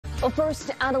Well, first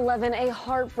at 11, a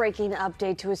heartbreaking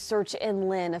update to a search in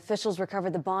Lynn. Officials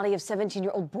recovered the body of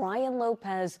 17-year-old Brian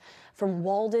Lopez from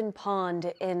Walden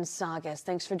Pond in Saugus.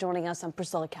 Thanks for joining us. I'm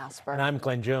Priscilla Casper. And I'm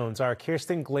Glenn Jones. Our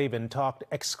Kirsten Glavin talked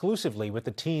exclusively with the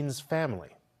teen's family.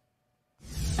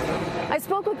 I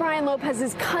spoke with Brian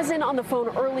Lopez's cousin on the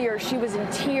phone earlier. She was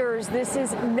in tears. This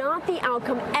is not the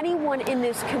outcome anyone in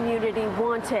this community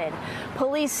wanted.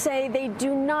 Police say they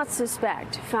do not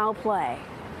suspect foul play.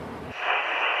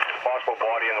 Possible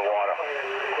body in the water.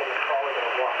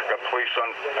 Got police on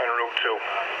Route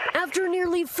 2. After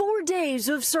nearly 4 days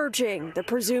of searching, the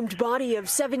presumed body of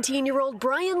 17-year-old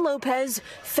Brian Lopez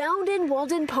found in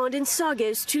Walden Pond in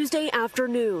Saugus Tuesday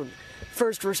afternoon.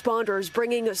 First responders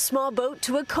bringing a small boat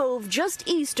to a cove just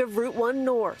east of Route 1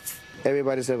 North.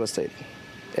 Everybody's devastated.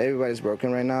 Everybody's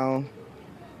broken right now.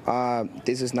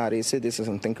 This is not easy. This is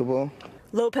unthinkable.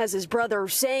 Lopez's brother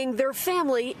saying their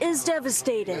family is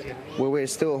devastated. We were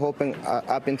still hoping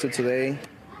up into today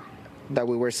that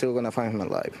we were still going to find him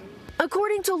alive.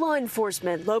 According to law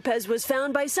enforcement, Lopez was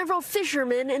found by several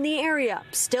fishermen in the area,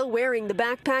 still wearing the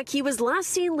backpack he was last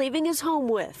seen leaving his home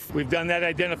with. We've done that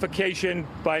identification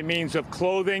by means of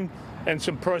clothing and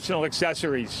some personal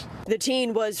accessories. The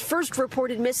teen was first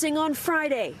reported missing on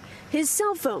Friday. His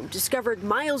cell phone discovered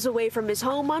miles away from his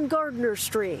home on Gardner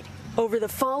Street. Over the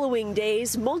following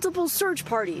days, multiple search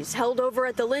parties held over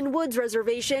at the Lynn Woods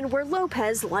Reservation where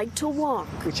Lopez liked to walk.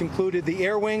 Which included the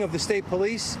air wing of the state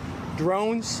police,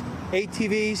 drones,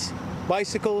 ATVs,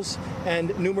 bicycles,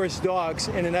 and numerous dogs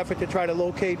in an effort to try to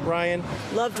locate Brian.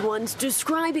 Loved ones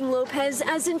describing Lopez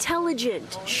as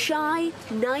intelligent, shy,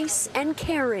 nice, and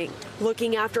caring,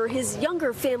 looking after his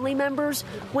younger family members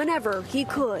whenever he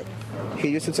could. He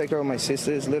used to take care of my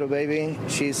sister's little baby.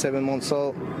 She's 7 months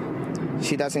old.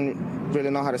 She doesn't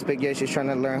really know how to speak yet. She's trying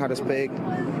to learn how to speak,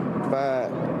 but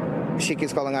she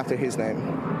keeps calling after his name,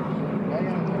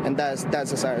 and that's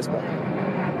the saddest part.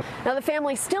 Now, the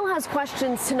family still has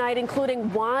questions tonight,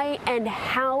 including why and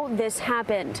how this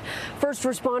happened. First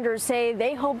responders say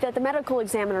they hope that the medical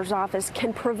examiner's office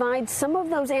can provide some of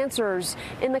those answers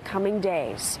in the coming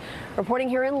days. Reporting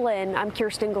here in Lynn, I'm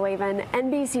Kirsten Glavin,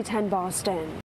 NBC 10 Boston.